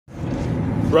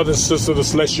Brother and sister, the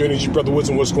Celestial Energy, Brother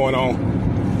Wisdom, what's going on?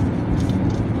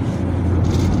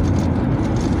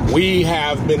 We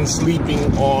have been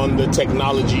sleeping on the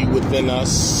technology within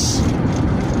us,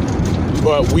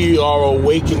 but we are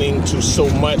awakening to so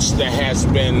much that has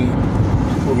been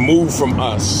removed from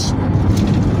us.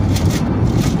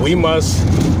 We must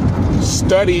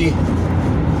study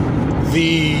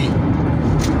the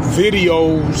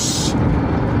videos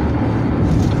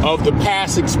of the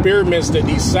past experiments that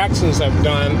these Saxons have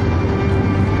done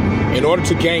in order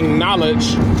to gain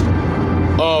knowledge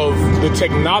of the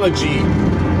technology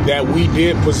that we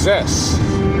did possess.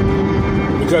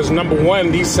 Because number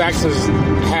one, these Saxons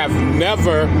have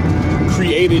never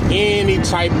created any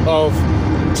type of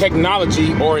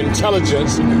technology or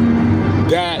intelligence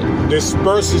that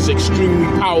disperses extremely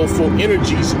powerful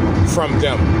energies from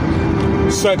them.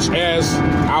 Such as,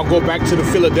 I'll go back to the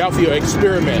Philadelphia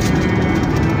experiment.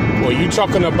 When you're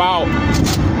talking about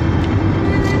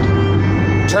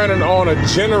turning on a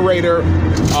generator,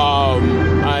 a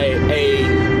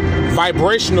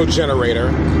vibrational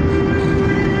generator,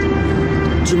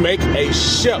 to make a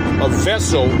ship, a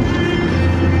vessel,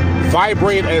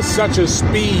 vibrate at such a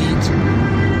speed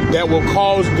that will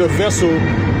cause the vessel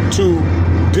to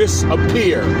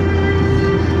disappear.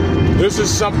 This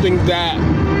is something that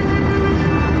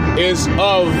is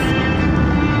of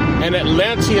an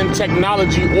Atlantean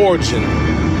technology origin.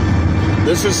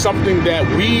 This is something that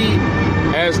we,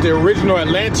 as the original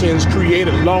Atlanteans,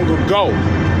 created long ago.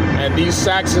 And these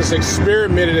Saxons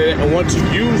experimented it and want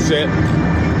to use it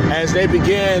as they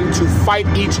began to fight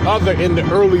each other in the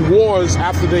early wars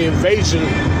after the invasion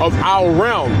of our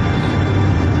realm.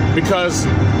 Because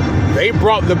they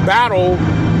brought the battle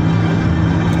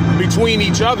between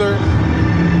each other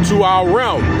to our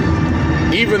realm,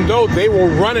 even though they were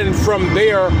running from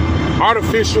their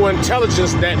artificial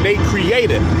intelligence that they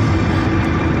created.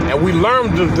 And we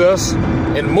learned of this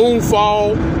in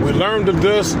Moonfall. We learned of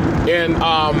this in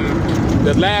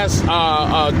the last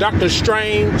Doctor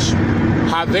Strange,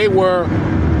 how they were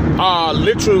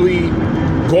literally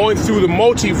going through the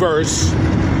multiverse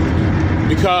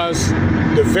because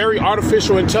the very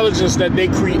artificial intelligence that they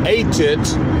created,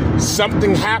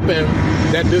 something happened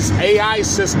that this AI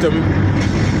system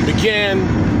began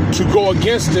to go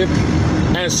against it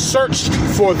and searched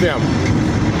for them.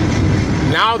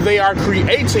 Now they are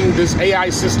creating this AI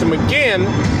system again,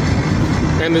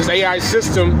 and this AI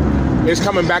system is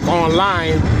coming back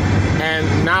online,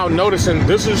 and now noticing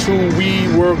this is who we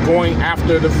were going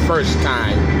after the first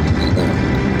time.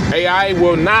 AI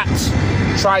will not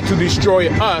try to destroy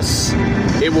us.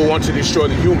 It will want to destroy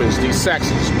the humans, these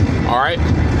Saxons. All right?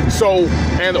 So,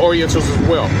 and the Orientals as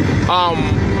well.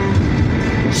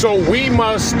 So we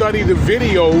must study the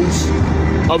videos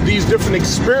of these different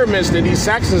experiments that these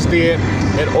Saxons did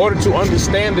in order to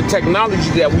understand the technology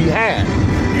that we had.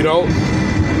 You know,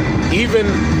 even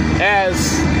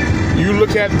as you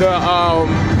look at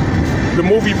the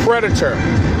movie Predator,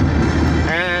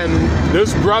 and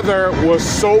this brother was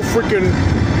so freaking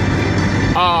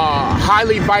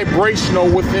highly vibrational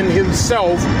within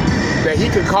himself that he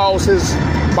could cause his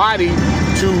body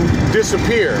to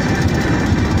disappear.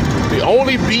 The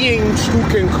only beings who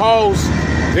can cause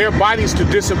their bodies to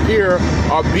disappear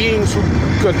are beings who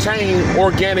contain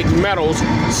organic metals,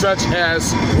 such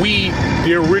as we,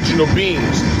 the original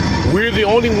beings. We're the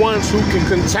only ones who can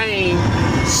contain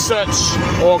such,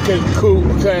 or can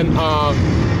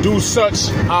do such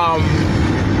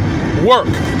work,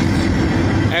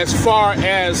 as far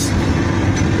as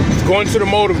going to the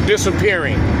mode of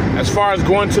disappearing, as far as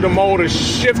going to the mode of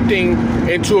shifting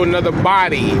into another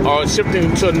body or shifting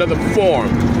into another form.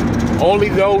 Only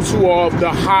those who are of the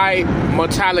high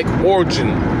metallic origin,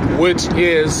 which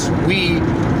is we,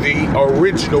 the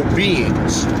original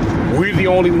beings. We're the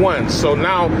only ones. So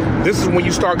now this is when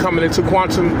you start coming into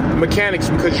quantum mechanics,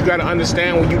 because you got to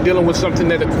understand when you're dealing with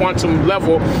something at a quantum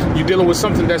level, you're dealing with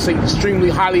something that's extremely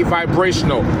highly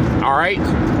vibrational. All right.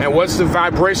 And what's the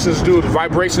vibrations do? The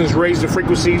vibrations raise the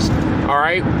frequencies. All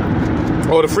right.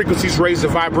 Or the frequencies raise the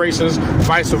vibrations,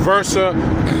 vice versa.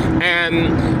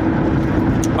 And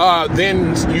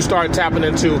then you start tapping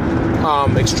into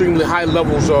extremely high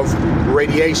levels of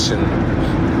radiation.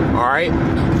 All right.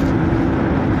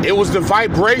 It was the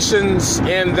vibrations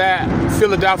in that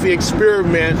Philadelphia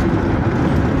experiment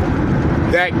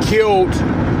that killed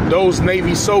those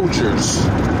Navy soldiers.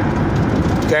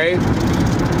 Okay?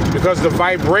 Because the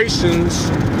vibrations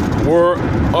were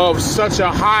of such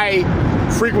a high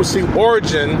frequency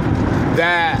origin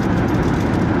that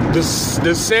the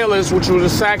sailors, which were the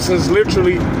Saxons,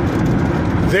 literally,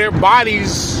 their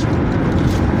bodies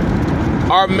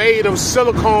are made of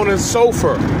silicone and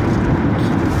sulfur.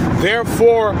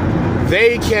 Therefore,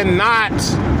 they cannot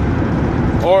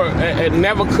or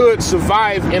never could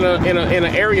survive in an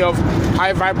area of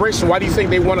high vibration. Why do you think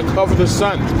they want to cover the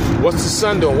sun? What's the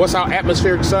sun doing? What's our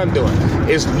atmospheric sun doing?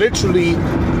 It's literally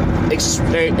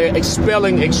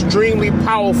expelling extremely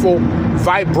powerful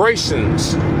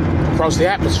vibrations across the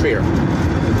atmosphere.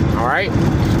 All right?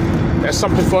 That's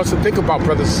something for us to think about,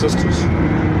 brothers and sisters.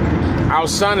 Our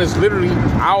sun is literally,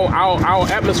 our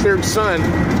atmospheric sun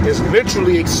is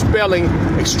literally expelling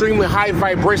extremely high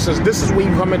vibrations. This is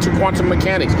when you come into quantum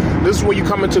mechanics. This is when you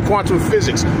come into quantum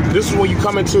physics. This is when you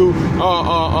come into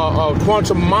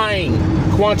quantum mind,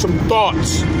 quantum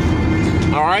thoughts.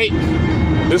 All right?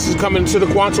 This is coming to the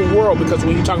quantum world, because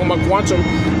when you're talking about quantum,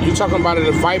 you're talking about at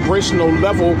a vibrational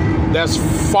level that's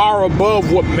far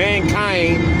above what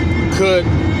mankind could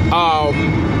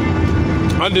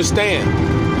understand.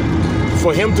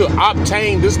 For him to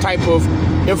obtain this type of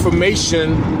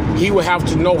information, he would have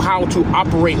to know how to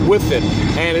operate with it.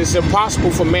 And it's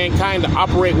impossible for mankind to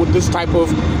operate with this type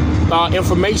of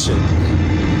information.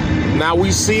 Now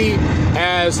we see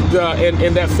as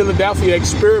in that Philadelphia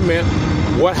experiment,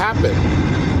 what happened?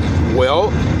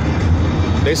 Well,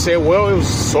 they said, well, it was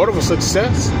sort of a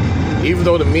success, even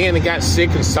though the men got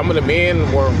sick and some of the men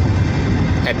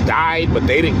had died, but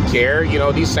they didn't care. You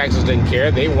know, these Saxons didn't care.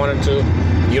 They wanted to,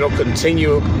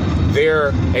 continue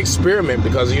their experiment,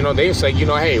 because, they say,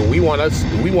 hey, we want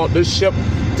this ship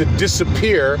to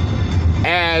disappear,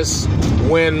 as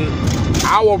when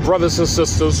our brothers and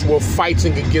sisters were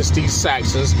fighting against these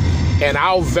Saxons and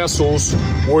our vessels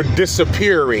were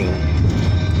disappearing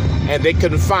and they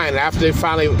couldn't find it. After they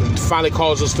finally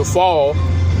caused us to fall,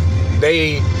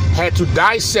 they had to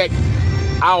dissect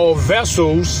our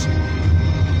vessels.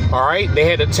 All right, they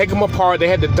had to take them apart, they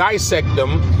had to dissect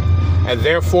them, and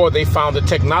therefore they found the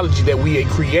technology that we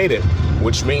had created,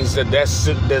 which means that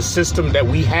the system that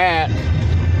we had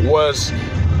was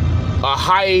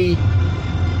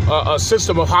a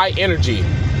system of high energy,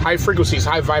 high frequencies,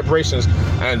 high vibrations,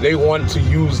 and they wanted to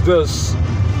use this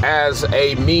as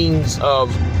a means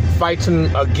of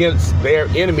fighting against their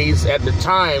enemies at the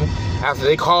time after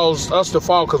they caused us to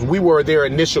fall, because we were their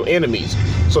initial enemies.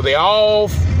 So they all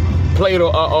played a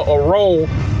role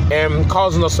in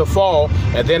causing us to fall,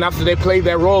 and then after they played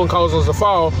that role in causing us to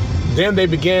fall, then they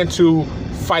began to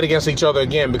fight against each other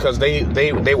again, because they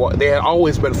had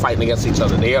always been fighting against each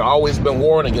other. They had always been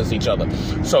warring against each other.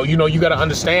 So you got to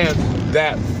understand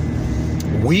that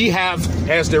we have,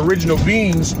 as the original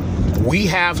beings, we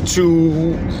have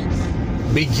to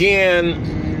begin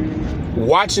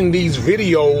watching these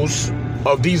videos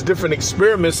of these different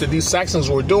experiments that these Saxons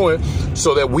were doing,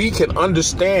 so that we can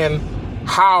understand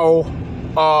how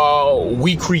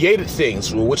we created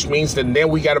things, which means that then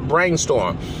we got to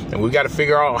brainstorm and we got to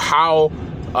figure out how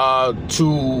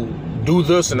to do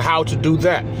this and how to do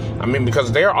that. I mean,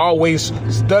 because they're always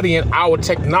studying our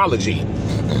technology,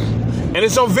 and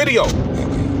it's on video.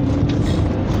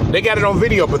 They got it on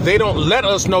video, but they don't let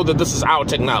us know that this is our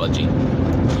technology.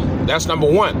 That's number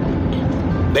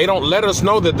one. They don't let us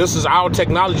know that this is our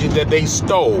technology that they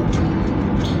stole.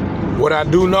 What I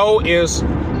do know is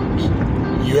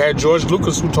you had George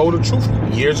Lucas, who told the truth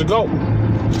years ago.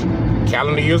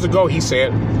 Calendar years ago, he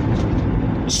said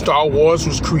Star Wars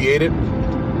was created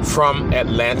from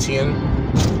Atlantean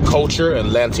culture,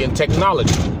 Atlantean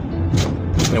technology.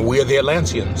 And we are the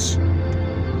Atlanteans.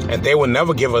 And they will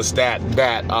never give us that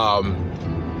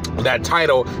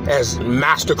title as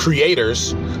master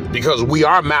creators, because we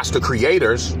are master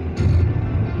creators.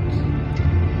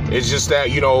 It's just that,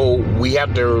 we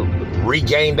have to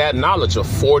regain that knowledge of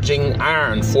forging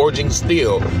iron, forging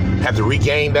steel. Have to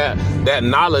regain that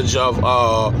knowledge of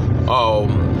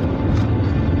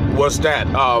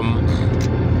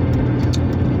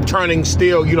turning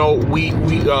steel.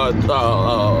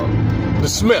 The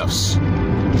smiths.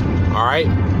 All right,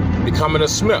 becoming a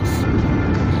smith.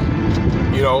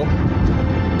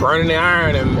 Burning the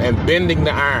iron and bending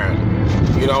the iron.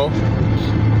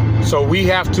 So we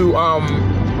have to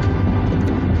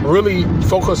really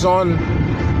focus on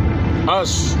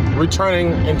us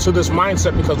returning into this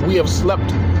mindset, because we have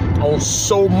slept on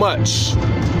so much.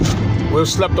 We've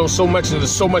slept on so much, and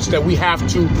there's so much that we have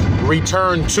to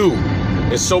return to.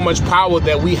 There's so much power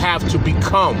that we have to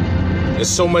become. There's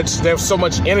so much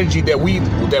energy that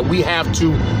we have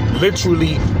to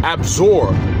literally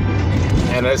absorb.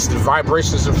 And as the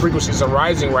vibrations and frequencies are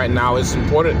rising right now, it's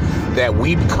important that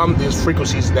we become these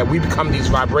frequencies, that we become these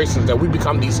vibrations, that we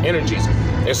become these energies.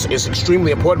 It's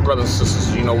extremely important, brothers and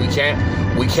sisters.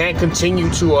 We can't continue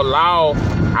to allow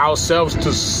ourselves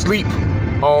to sleep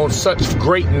on such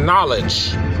great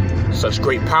knowledge, such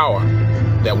great power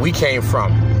that we came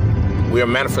from. We are a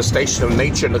manifestation of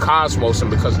nature and the cosmos, and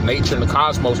because nature and the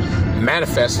cosmos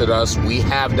manifested us, we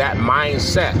have that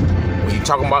mindset. When you're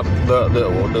talking about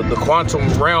the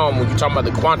quantum realm, when you're talking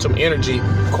about the quantum energy,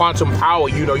 quantum power,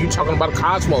 you know, you're talking about the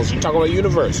cosmos, you're talking about the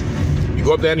universe. You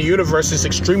go up there in the universe, it's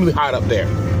extremely hot up there.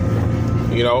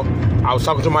 You know, I was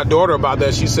talking to my daughter about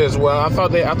that. She says, well, I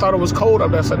thought it was cold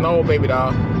up there. I said, no, baby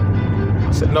doll.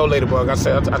 I said, no, Ladybug. I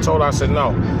told her, I said,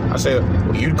 no. I said,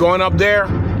 well, you going up there,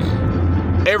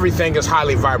 everything is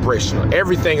highly vibrational.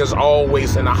 Everything is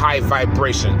always in a high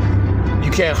vibration.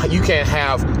 You can't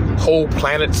have whole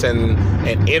planets and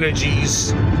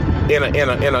energies in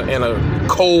a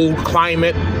cold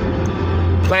climate.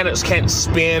 Planets can't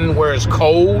spin where it's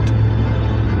cold.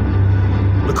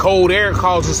 The cold air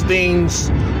causes things,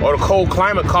 or the cold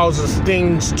climate causes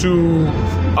things to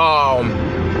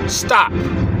stop,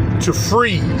 to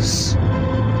freeze.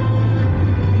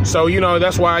 So, you know,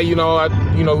 that's why, you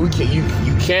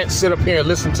can't sit up here and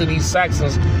listen to these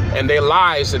Saxons and their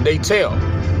lies that they tell.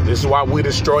 This is why we're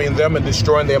destroying them and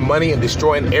destroying their money and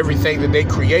destroying everything that they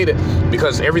created,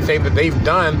 because everything that they've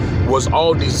done was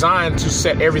all designed to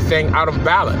set everything out of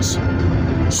balance.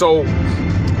 So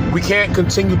we can't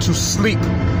continue to sleep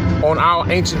on our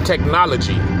ancient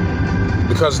technology,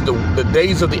 because the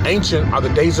days of the ancient are the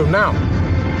days of now.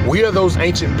 We are those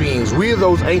ancient beings. We are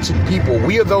those ancient people.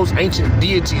 We are those ancient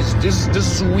deities. This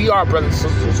is who we are, brothers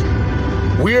and sisters.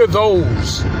 We are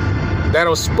those that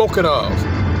are spoken of.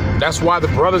 That's why the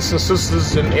brothers and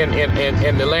sisters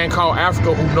in the land called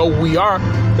Africa who know who we are,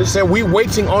 they said we're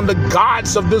waiting on the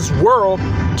gods of this world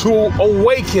to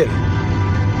awaken.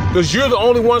 Because you're the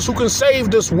only ones who can save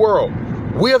this world.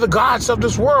 We are the gods of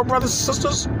this world, brothers and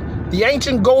sisters. The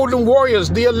ancient golden warriors,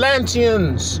 the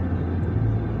Atlanteans.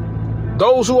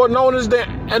 Those who are known as the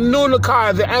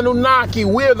Anunnaki, the Anunnaki,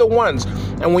 we're the ones.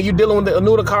 And when you're dealing with the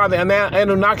Anunnaki, the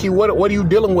Anunnaki, what are you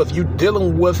dealing with? You're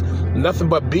dealing with nothing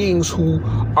but beings who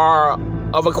are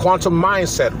of a quantum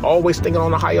mindset, always thinking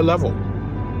on a higher level.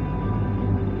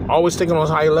 Always thinking on a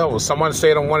higher level. Someone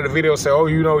said on one of the videos, say, oh,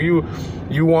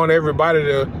 you want everybody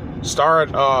to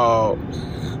start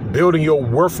building your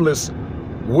worthless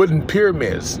wooden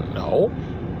pyramids. No,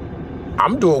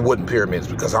 I'm doing wooden pyramids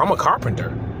because I'm a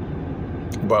carpenter.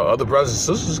 But other brothers and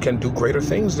sisters can do greater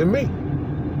things than me.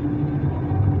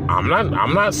 I'm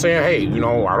not saying, hey, I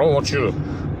don't want you to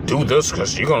do this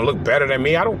because you're going to look better than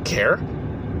me. I don't care.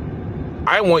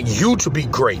 I want you to be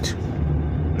great.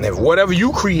 And if whatever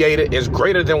you created is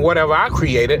greater than whatever I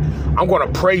created, I'm going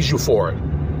to praise you for it.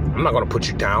 I'm not going to put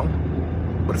you down.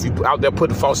 But if you out there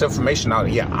putting false information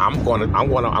out, yeah, I'm going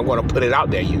to put it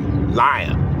out there. You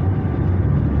lying.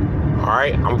 All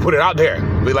right, I'm gonna put it out there.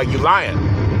 Be like, you lying.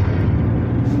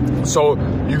 So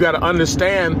you got to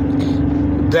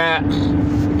understand that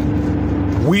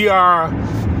we are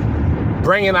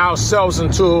bringing ourselves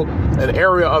into an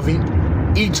area of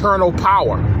eternal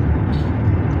power.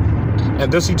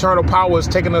 And this eternal power is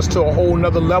taking us to a whole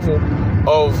nother level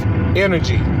of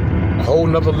energy, a whole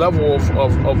nother level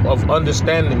of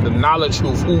understanding the knowledge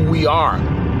of who we are,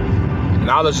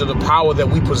 knowledge of the power that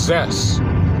we possess.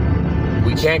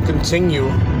 We can't continue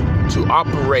to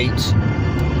operate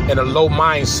in a low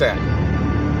mindset.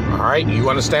 All right, you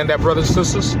understand that, brothers and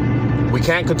sisters? We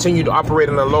can't continue to operate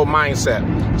in a low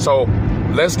mindset. So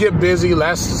let's get busy.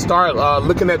 Let's start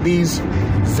looking at these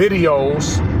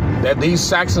videos that these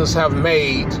Saxons have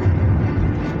made,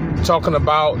 talking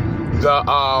about the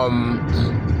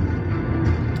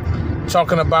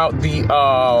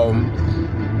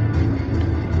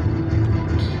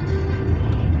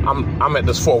I'm at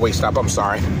this four-way stop. I'm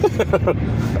sorry.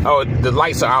 Oh, the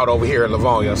lights are out over here in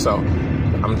Livonia, so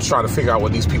I'm trying to figure out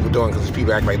what these people are doing, because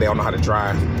people act like they don't know how to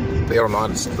drive. They don't know,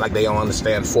 like they don't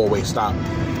understand four-way stop.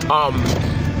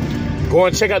 Go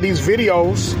and check out these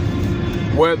videos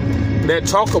where that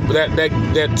talks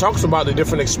about the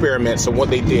different experiments and what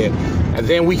they did, and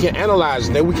then we can analyze,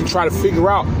 and then we can try to figure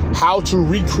out how to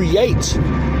recreate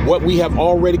what we have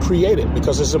already created,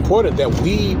 because it's important that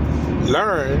we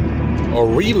learn or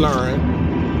relearn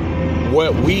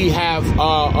what we have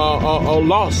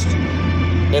lost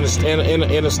in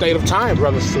a state of time,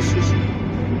 brothers and sisters.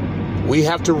 We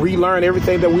have to relearn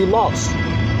everything that we lost.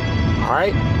 All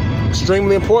right,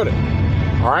 extremely important.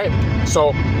 All right,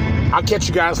 so I'll catch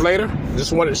you guys later.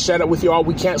 Just wanted to share it with you all.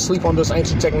 We can't sleep on this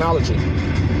ancient technology.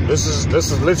 This is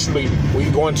literally where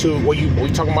you go into where you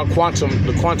talking about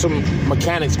the quantum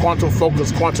mechanics, quantum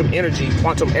focus, quantum energy,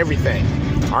 quantum everything.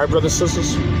 All right, brothers and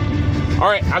sisters. All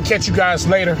right, I'll catch you guys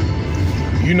later.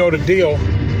 You know the deal.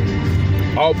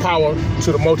 All power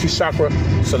to the multi-chakra,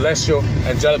 celestial,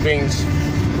 angelic beings.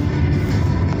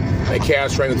 May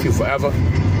chaos reign with you forever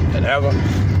and ever.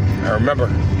 And remember,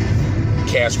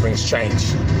 chaos brings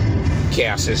change.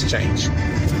 Chaos is change.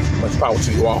 Much power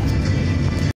to you all.